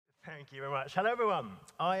Thank you very much. Hello, everyone.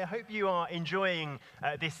 I hope you are enjoying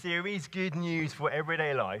this series, Good News for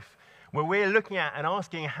Everyday Life, where we're looking at and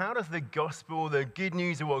asking how does the gospel, the good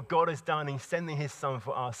news of what God has done in sending his son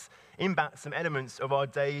for us, impact some elements of our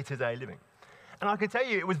day-to-day living. And I can tell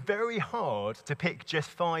you it was very hard to pick just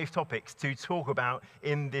 5 topics to talk about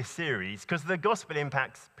in this series because the gospel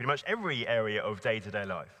impacts pretty much every area of day-to-day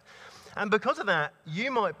life. And because of that,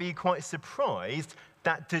 you might be quite surprised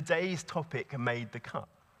that today's topic made the cut.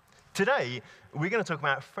 Today, we're going to talk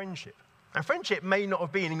about friendship. And friendship may not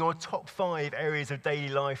have been in your top 5 areas of daily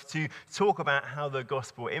life to talk about how the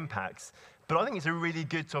gospel impacts, but I think it's a really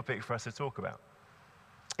good topic for us to talk about.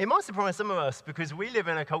 It might surprise some of us because we live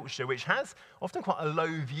in a culture which has often quite a low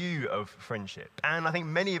view of friendship, and I think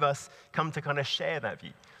many of us come to kind of share that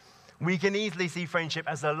view. We can easily see friendship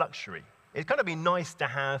as a luxury. It's got to be nice to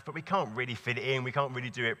have, but we can't really fit it in, we can't really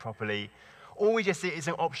do it properly, or we just see it as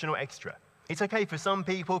an optional extra. It's okay for some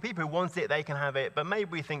people who want it, they can have it, but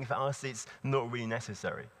maybe we think for us it's not really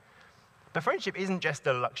necessary. But friendship isn't just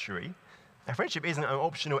a luxury, and friendship isn't an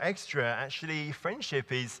optional extra. Actually,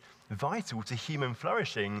 friendship is vital to human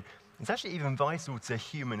flourishing. It's actually even vital to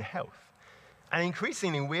human health. And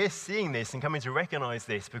increasingly, we're seeing this and coming to recognize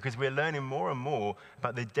this because we're learning more and more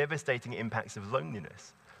about the devastating impacts of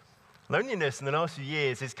loneliness. Loneliness in the last few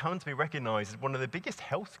years has come to be recognized as one of the biggest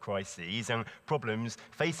health crises and problems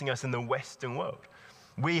facing us in the Western world.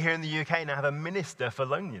 We here in the UK now have a minister for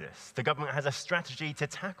loneliness. The government has a strategy to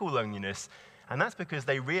tackle loneliness, and that's because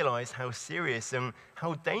they realize how serious and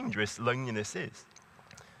how dangerous loneliness is.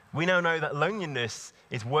 We now know that loneliness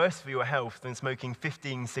is worse for your health than smoking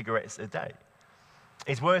 15 cigarettes a day.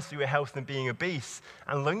 It's worse for your health than being obese,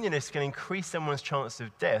 and loneliness can increase someone's chance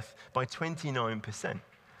of death by 29%.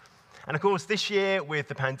 And of course, this year, with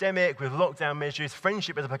the pandemic, with lockdown measures,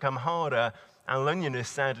 friendship has become harder, and loneliness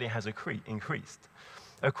sadly has increased.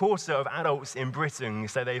 A quarter of adults in Britain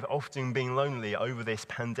say they've often been lonely over this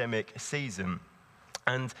pandemic season.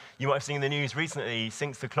 And you might have seen in the news recently,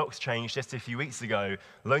 since the clocks changed just a few weeks ago,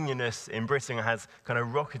 loneliness in Britain has kind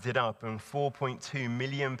of rocketed up, and 4.2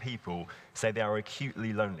 million people say they are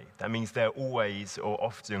acutely lonely. That means they're always or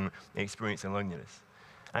often experiencing loneliness.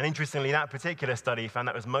 And interestingly, that particular study found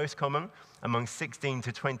that was most common among 16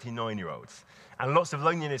 to 29-year-olds. And lots of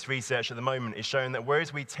loneliness research at the moment is showing that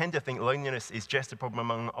whereas we tend to think loneliness is just a problem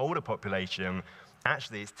among older population,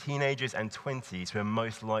 actually it's teenagers and 20s who are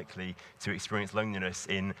most likely to experience loneliness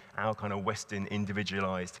in our kind of Western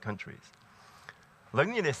individualized countries.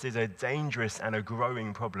 Loneliness is a dangerous and a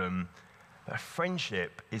growing problem, but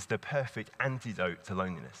friendship is the perfect antidote to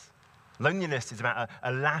loneliness. Loneliness is about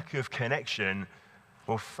a lack of connection.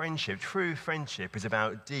 Well, friendship, true friendship, is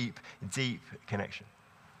about deep, deep connection.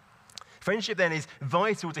 Friendship, then, is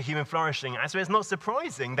vital to human flourishing, and so it's not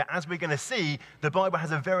surprising that, as we're going to see, the Bible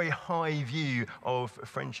has a very high view of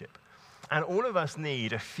friendship. And all of us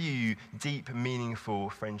need a few deep, meaningful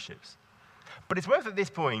friendships. But it's worth, at this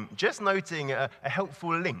point, just noting a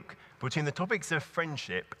helpful link between the topics of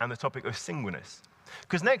friendship and the topic of singleness.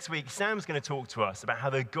 Because next week, Sam's going to talk to us about how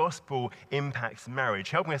the gospel impacts marriage,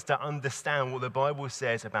 helping us to understand what the Bible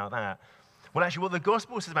says about that. Well, actually, what the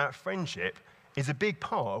gospel says about friendship is a big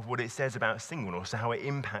part of what it says about singleness, so how it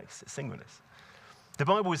impacts singleness. The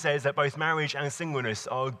Bible says that both marriage and singleness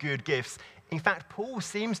are good gifts. In fact, Paul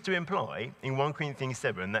seems to imply in 1 Corinthians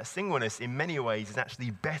 7 that singleness in many ways is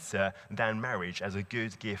actually better than marriage as a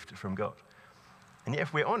good gift from God. And yet,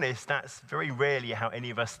 if we're honest, that's very rarely how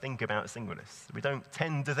any of us think about singleness. We don't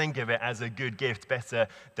tend to think of it as a good gift, better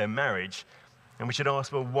than marriage. And we should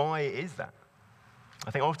ask, well, why is that?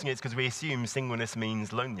 I think often it's because we assume singleness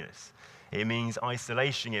means loneliness. It means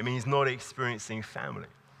isolation. It means not experiencing family.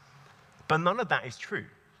 But none of that is true.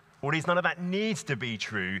 Or at least none of that needs to be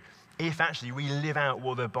true if actually we live out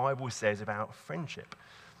what the Bible says about friendship.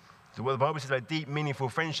 So what the Bible says about deep, meaningful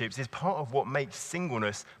friendships is part of what makes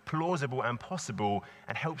singleness plausible and possible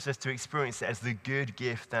and helps us to experience it as the good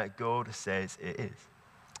gift that God says it is.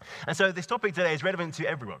 And so this topic today is relevant to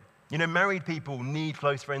everyone. You know, married people need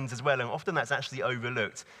close friends as well, and often that's actually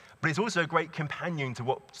overlooked. But it's also a great companion to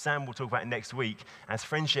what Sam will talk about next week, as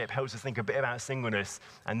friendship helps us think a bit about singleness,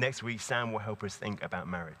 and next week Sam will help us think about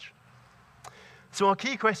marriage. So our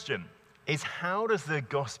key question is, how does the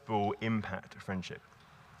gospel impact friendship?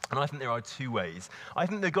 And I think there are 2 ways. I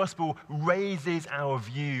think the gospel raises our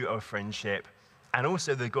view of friendship, and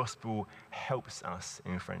also the gospel helps us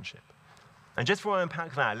in friendship. And just before I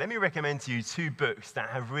unpack that, let me recommend to you 2 books that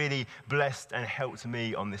have really blessed and helped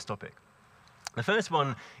me on this topic. The first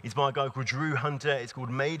one is by a guy called Drew Hunter. It's called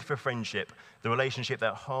Made for Friendship, the relationship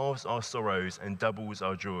that halves our sorrows and doubles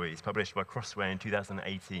our joys, published by Crossway in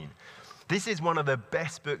 2018. This is one of the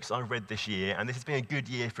best books I've read this year, and this has been a good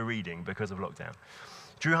year for reading because of lockdown.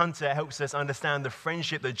 Drew Hunter helps us understand the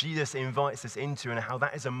friendship that Jesus invites us into and how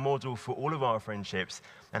that is a model for all of our friendships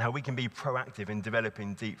and how we can be proactive in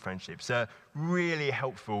developing deep friendships. A really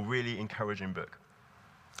helpful, really encouraging book.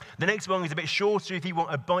 The next one is a bit shorter if you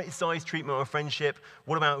want a bite-sized treatment of friendship.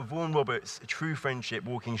 What about Vaughan Roberts' True Friendship,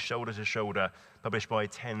 Walking Shoulder to Shoulder, published by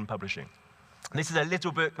 10 Publishing. This is a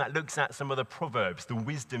little book that looks at some of the proverbs, the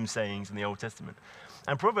wisdom sayings in the Old Testament.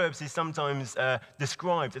 And Proverbs is sometimes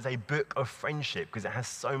described as a book of friendship because it has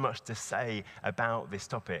so much to say about this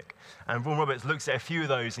topic. And Vaughan Roberts looks at a few of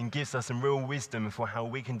those and gives us some real wisdom for how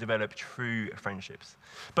we can develop true friendships.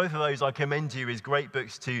 Both of those I commend to you as great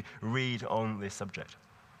books to read on this subject.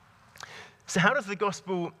 So how does the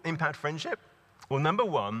gospel impact friendship? Well, number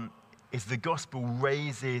one is the gospel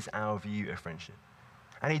raises our view of friendship.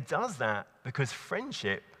 And it does that because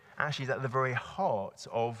friendship actually is at the very heart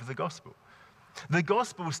of the gospel. The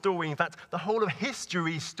gospel story, in fact, the whole of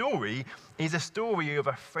history's story is a story of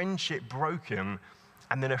a friendship broken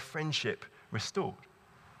and then a friendship restored.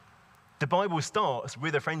 The Bible starts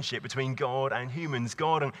with a friendship between God and humans,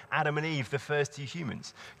 God and Adam and Eve, the first two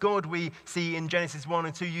humans. God, we see in Genesis 1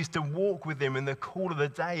 and 2, used to walk with them in the cool of the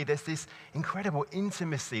day. There's this incredible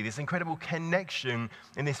intimacy, this incredible connection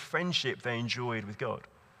in this friendship they enjoyed with God.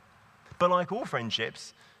 But like all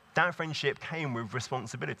friendships, that friendship came with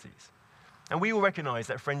responsibilities. And we all recognize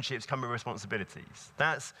that friendships come with responsibilities.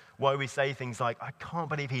 That's why we say things like, I can't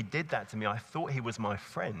believe he did that to me. I thought he was my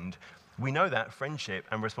friend. We know that friendship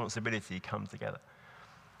and responsibility come together.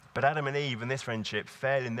 But Adam and Eve in this friendship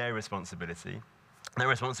failed in their responsibility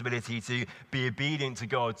to be obedient to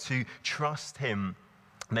God, to trust him.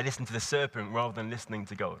 And they listened to the serpent rather than listening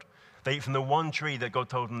to God. They eat from the one tree that God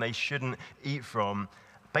told them they shouldn't eat from.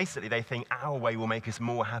 Basically, they think our way will make us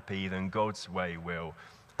more happy than God's way will.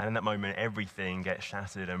 And in that moment, everything gets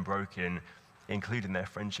shattered and broken, including their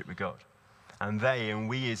friendship with God. And they and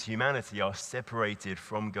we as humanity are separated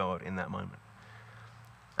from God in that moment.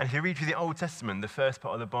 And if you read through the Old Testament, the first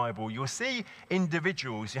part of the Bible, you'll see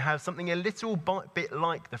individuals who have something a little bit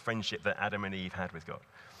like the friendship that Adam and Eve had with God.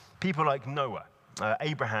 People like Noah,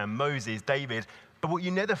 Abraham, Moses, David. But what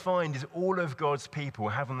you never find is all of God's people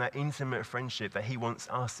having that intimate friendship that he wants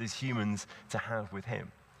us as humans to have with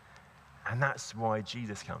him. And that's why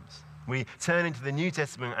Jesus comes. We turn into the New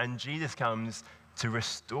Testament and Jesus comes to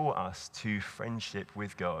restore us to friendship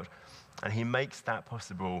with God. And he makes that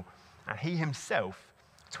possible. And he himself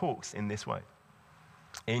talks in this way.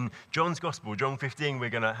 In John's Gospel, John 15, we're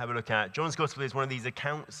going to have a look at. John's Gospel is one of these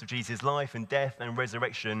accounts of Jesus' life and death and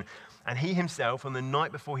resurrection. And he himself, on the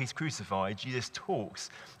night before he's crucified, Jesus talks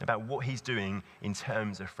about what he's doing in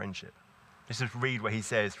terms of friendship. Let's just read what he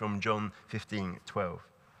says from John 15:12.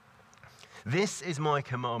 This is my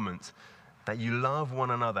commandment, that you love one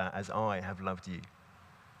another as I have loved you.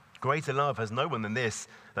 Greater love has no one than this,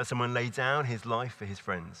 that someone lay down his life for his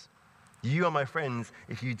friends. You are my friends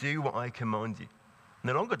if you do what I command you.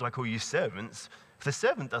 No longer do I call you servants, for the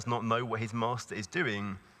servant does not know what his master is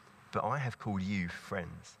doing, but I have called you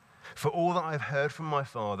friends. For all that I have heard from my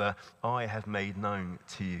Father, I have made known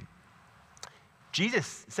to you.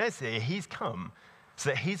 Jesus says here he's come so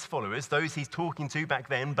that his followers, those he's talking to back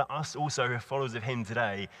then, but us also who are followers of him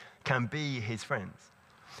today, can be his friends.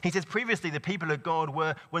 He says previously the people of God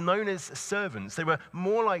were known as servants. They were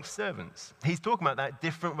more like servants. He's talking about that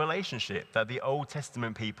different relationship that the Old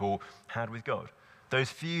Testament people had with God. Those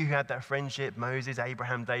few who had that friendship, Moses,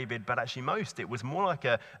 Abraham, David, but actually most, it was more like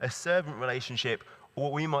a servant relationship, or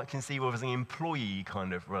what we might conceive of as an employee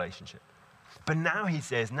kind of relationship. But now he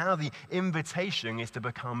says, now the invitation is to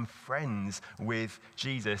become friends with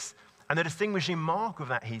Jesus. And the distinguishing mark of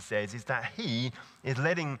that, he says, is that he is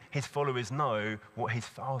letting his followers know what his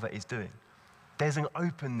Father is doing. There's an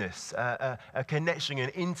openness, a connection, an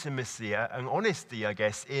intimacy, an honesty, I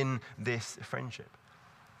guess, in this friendship.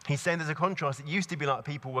 He's saying there's a contrast. It used to be like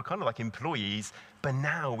people were kind of like employees, but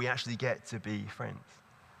now we actually get to be friends.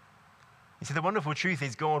 You see, the wonderful truth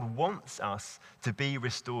is God wants us to be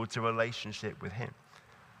restored to relationship with him.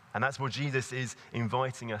 And that's what Jesus is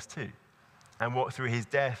inviting us to. And what through his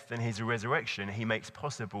death and his resurrection, he makes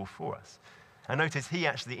possible for us. And notice he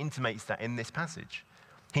actually intimates that in this passage.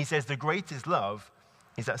 He says the greatest love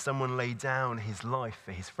is that someone lay down his life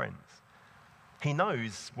for his friends. He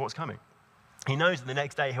knows what's coming. He knows that the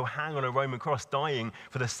next day he'll hang on a Roman cross dying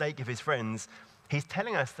for the sake of his friends. He's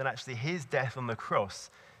telling us that actually his death on the cross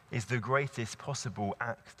is the greatest possible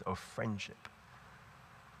act of friendship.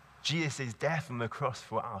 Jesus' death on the cross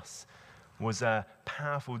for us was a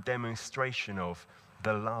powerful demonstration of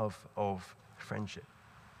the love of friendship.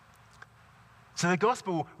 So the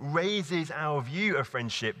gospel raises our view of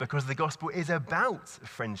friendship because the gospel is about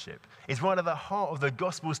friendship. It's right at the heart of the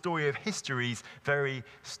gospel story of history's very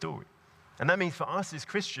story. And that means for us as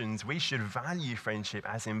Christians, we should value friendship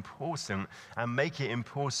as important and make it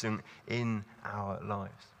important in our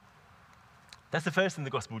lives. That's the first thing the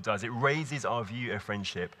gospel does. It raises our view of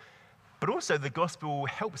friendship. But also the gospel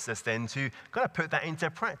helps us then to kind of put that into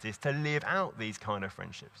practice, to live out these kind of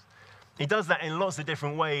friendships. It does that in lots of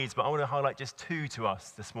different ways, but I want to highlight just two to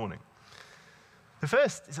us this morning. The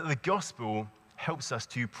first is that the gospel helps us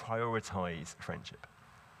to prioritize friendship.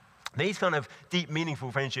 These kind of deep,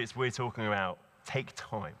 meaningful friendships we're talking about take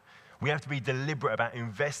time. We have to be deliberate about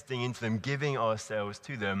investing into them, giving ourselves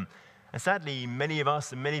to them. And sadly, many of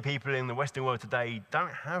us and many people in the Western world today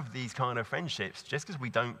don't have these kind of friendships just because we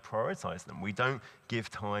don't prioritize them. We don't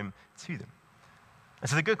give time to them. And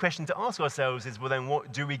so the good question to ask ourselves is, well then,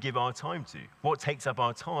 what do we give our time to? What takes up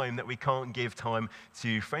our time that we can't give time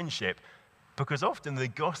to friendship? Because often the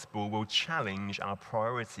gospel will challenge our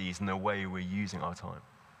priorities and the way we're using our time.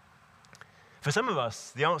 For some of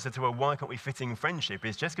us, the answer to why can't we fit in friendship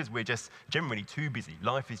is just because we're just generally too busy.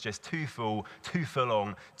 Life is just too full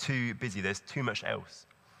on, too busy. There's too much else.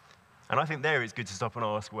 And I think there it's good to stop and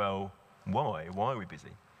ask, well, why? Why are we busy?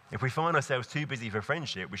 If we find ourselves too busy for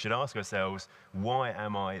friendship, we should ask ourselves, why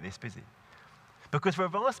am I this busy? Because for a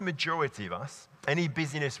vast majority of us, any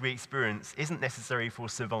busyness we experience isn't necessary for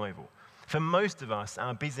survival. For most of us,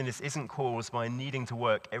 our busyness isn't caused by needing to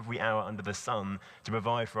work every hour under the sun to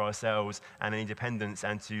provide for ourselves and any dependents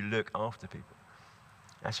and to look after people.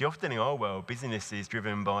 Actually, often in our world, busyness is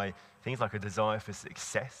driven by things like a desire for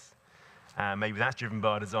success. Maybe that's driven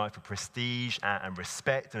by a desire for prestige and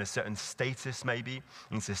respect and a certain status maybe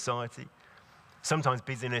in society. Sometimes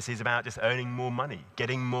busyness is about just earning more money,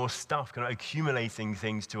 getting more stuff, kind of accumulating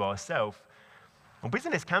things to ourselves. Well,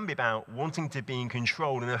 busyness can be about wanting to be in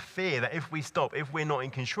control and a fear that if we stop, if we're not in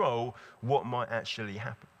control, what might actually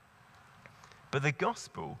happen. But the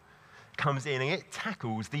gospel comes in and it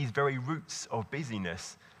tackles these very roots of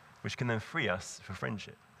busyness, which can then free us for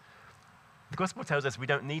friendship. The gospel tells us we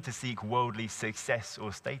don't need to seek worldly success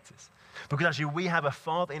or status. Because actually we have a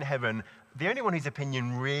Father in heaven, the only one whose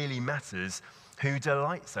opinion really matters, who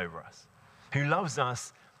delights over us, who loves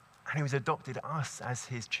us, and who has adopted us as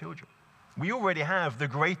his children. We already have the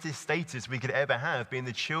greatest status we could ever have, being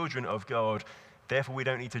the children of God. Therefore, we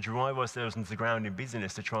don't need to drive ourselves into the ground in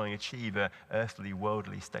busyness to try and achieve an earthly,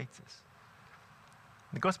 worldly status.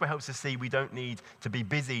 The gospel helps us see we don't need to be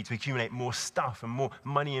busy to accumulate more stuff and more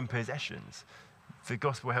money and possessions. The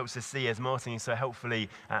gospel helps us see, as Martin so helpfully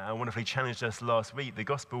and wonderfully challenged us last week, the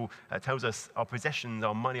gospel tells us our possessions,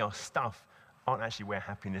 our money, our stuff aren't actually where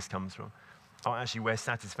happiness comes from, aren't actually where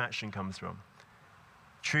satisfaction comes from.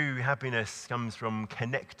 True happiness comes from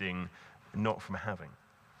connecting, not from having,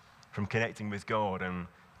 from connecting with God and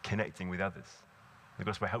connecting with others. The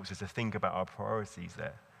gospel helps us to think about our priorities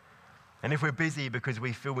there. And if we're busy because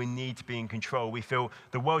we feel we need to be in control, we feel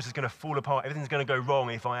the world's just going to fall apart, everything's going to go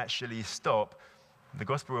wrong if I actually stop, the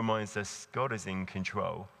gospel reminds us God is in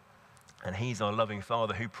control. And he's our loving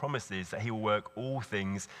Father who promises that he will work all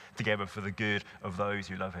things together for the good of those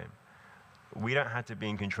who love him. We don't have to be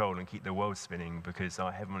in control and keep the world spinning because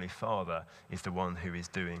our Heavenly Father is the one who is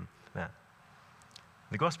doing that.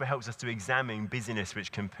 The gospel helps us to examine busyness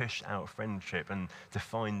which can push out friendship and to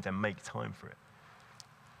find and make time for it.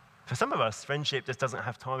 For some of us, friendship just doesn't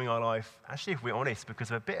have time in our life, actually, if we're honest, because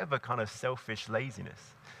of a bit of a kind of selfish laziness.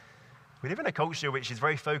 We live in a culture which is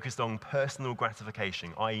very focused on personal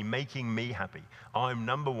gratification, i.e. making me happy. I'm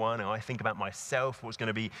number one, and I think about myself, what's going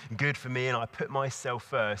to be good for me, and I put myself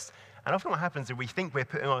first. And often what happens is we think we're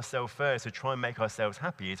putting ourselves first to try and make ourselves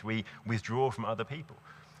happy is we withdraw from other people.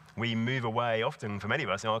 We move away. Often, for many of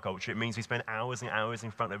us in our culture, it means we spend hours and hours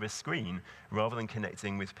in front of a screen rather than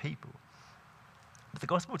connecting with people. But the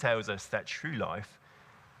gospel tells us that true life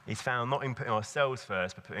is found not in putting ourselves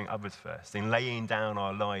first, but putting others first, in laying down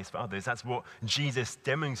our lives for others. That's what Jesus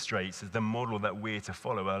demonstrates as the model that we're to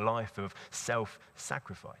follow, a life of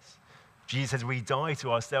self-sacrifice. Jesus says we die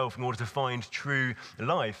to ourselves in order to find true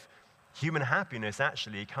life. Human happiness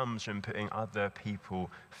actually comes from putting other people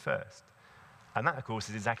first. And that, of course,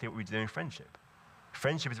 is exactly what we do in friendship.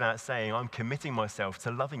 Friendship is about saying, I'm committing myself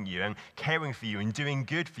to loving you and caring for you and doing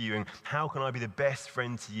good for you, and how can I be the best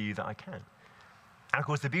friend to you that I can? And of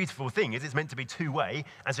course, the beautiful thing is it's meant to be two-way,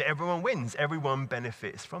 and so everyone wins. Everyone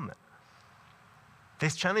benefits from that.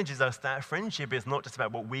 This challenges us that friendship is not just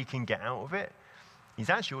about what we can get out of it. It's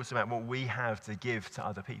actually also about what we have to give to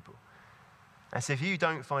other people. And so if you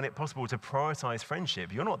don't find it possible to prioritize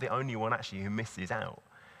friendship, you're not the only one actually who misses out.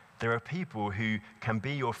 there are people who can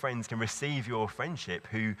be your friends, can receive your friendship,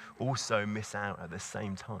 who also miss out at the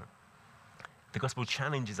same time. The gospel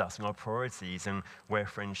challenges us in our priorities and where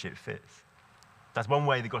friendship fits. That's one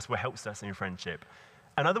way the gospel helps us in friendship.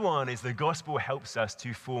 Another one is the gospel helps us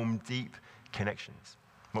to form deep connections,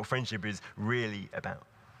 what friendship is really about.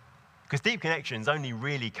 Because deep connections only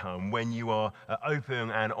really come when you are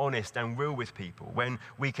open and honest and real with people, when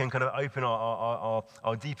we can kind of open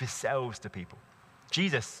our deepest selves to people.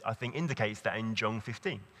 Jesus, I think, indicates that in John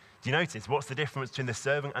 15. Do you notice what's the difference between the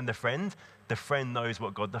servant and the friend? The friend knows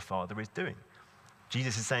what God the Father is doing.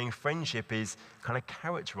 Jesus is saying friendship is kind of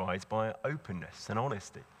characterized by openness and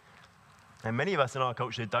honesty. And many of us in our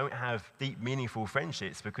culture don't have deep, meaningful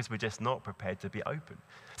friendships because we're just not prepared to be open.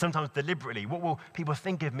 Sometimes deliberately, what will people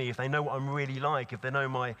think of me if they know what I'm really like, if they know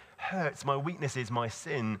my hurts, my weaknesses, my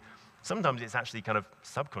sin? Sometimes it's actually kind of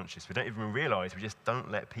subconscious. We don't even realize. We just don't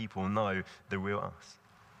let people know the real us.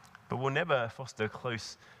 But we'll never foster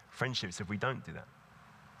close friendships if we don't do that.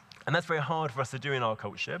 And that's very hard for us to do in our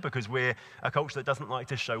culture because we're a culture that doesn't like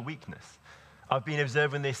to show weakness. I've been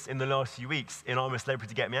observing this in the last few weeks in I'm a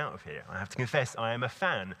Celebrity, Get Me Out of Here. I have to confess, I am a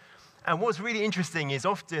fan. And what's really interesting is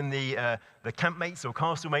often the campmates or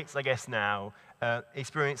castlemates, I guess now,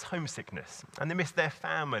 experience homesickness. And they miss their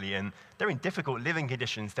family, and they're in difficult living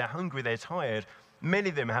conditions. They're hungry, they're tired. Many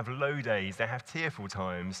of them have low days, they have tearful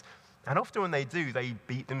times. And often when they do, they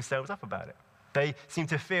beat themselves up about it. They seem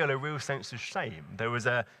to feel a real sense of shame. There was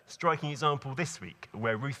a striking example this week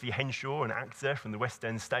where Ruthie Henshaw, an actor from the West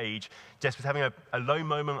End stage, just was having a low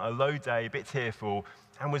moment, a low day, a bit tearful,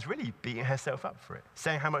 and was really beating herself up for it,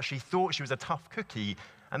 saying how much she thought she was a tough cookie,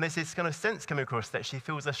 and there's this kind of sense coming across that she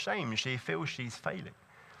feels ashamed, she feels she's failing.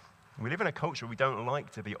 We live in a culture where we don't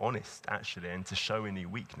like to be honest, actually, and to show any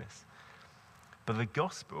weakness. But the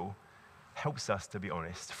gospel helps us to be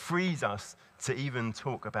honest, frees us to even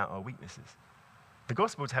talk about our weaknesses. The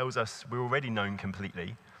gospel tells us we're already known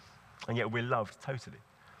completely, and yet we're loved totally.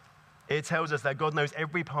 It tells us that God knows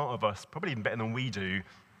every part of us, probably even better than we do,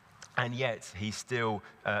 and yet he still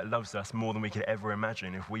loves us more than we could ever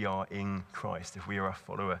imagine if we are in Christ, if we are a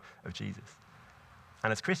follower of Jesus.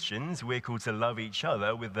 And as Christians, we're called to love each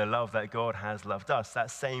other with the love that God has loved us, that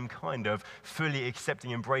same kind of fully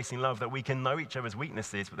accepting, embracing love that we can know each other's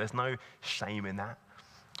weaknesses, but there's no shame in that.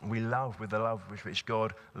 We love with the love with which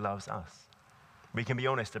God loves us. We can be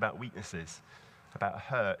honest about weaknesses, about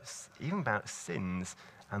hurts, even about sins,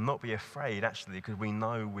 and not be afraid, actually, because we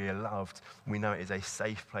know we're loved. We know it is a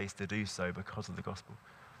safe place to do so because of the gospel.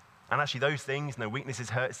 And actually, those things, weaknesses,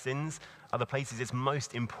 hurts, sins, are the places it's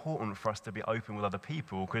most important for us to be open with other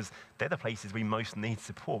people because they're the places we most need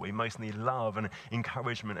support. We most need love and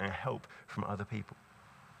encouragement and help from other people.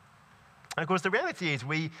 And of course, the reality is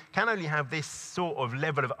we can only have this sort of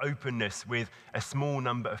level of openness with a small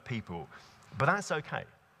number of people. But that's okay.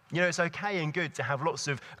 It's okay and good to have lots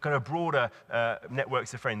of kind of broader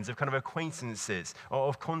networks of friends, of kind of acquaintances, or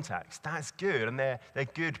of contacts. That's good, and they're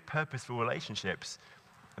good, purposeful relationships.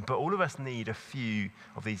 But all of us need a few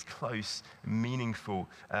of these close, meaningful,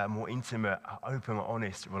 more intimate, open,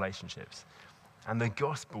 honest relationships. And the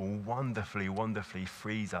gospel wonderfully, wonderfully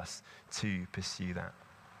frees us to pursue that.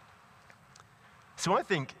 So I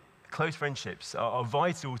think close friendships are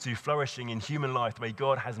vital to flourishing in human life the way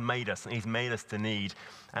God has made us, and he's made us to need.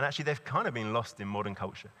 And actually, they've kind of been lost in modern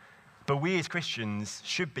culture. But we as Christians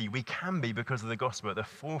we can be, because of the gospel, at the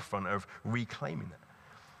forefront of reclaiming that.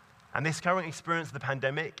 And this current experience of the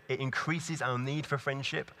pandemic, it increases our need for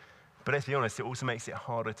friendship, but let's be honest, it also makes it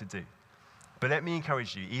harder to do. But let me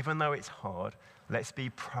encourage you, even though it's hard, let's be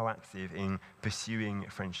proactive in pursuing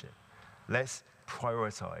friendship. Let's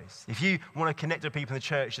prioritize. If you want to connect with people in the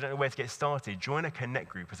church, you don't know where to get started, join a connect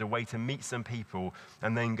group as a way to meet some people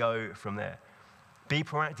and then go from there. Be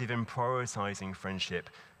proactive in prioritizing friendship.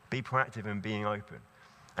 Be proactive in being open.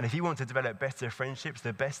 And if you want to develop better friendships,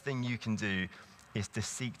 the best thing you can do is to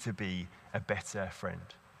seek to be a better friend.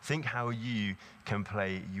 Think how you can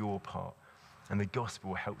play your part. And the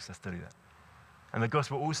gospel helps us to do that. And the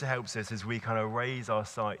gospel also helps us as we kind of raise our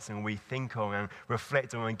sights and we think on and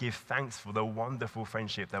reflect on and give thanks for the wonderful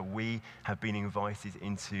friendship that we have been invited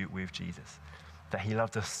into with Jesus. That he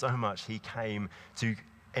loved us so much, he came to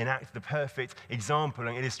enact the perfect example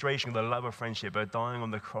and illustration of the love of friendship by dying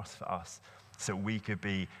on the cross for us so we could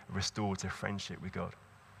be restored to friendship with God.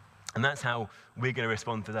 And that's how we're going to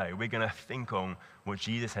respond today. We're going to think on what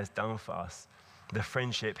Jesus has done for us, the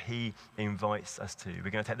friendship he invites us to. We're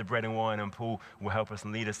going to take the bread and wine, and Paul will help us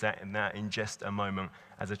and lead us in that in just a moment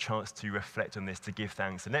as a chance to reflect on this, to give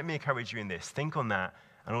thanks. And let me encourage you in this. Think on that,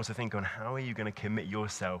 and also think on how are you going to commit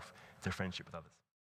yourself to friendship with others.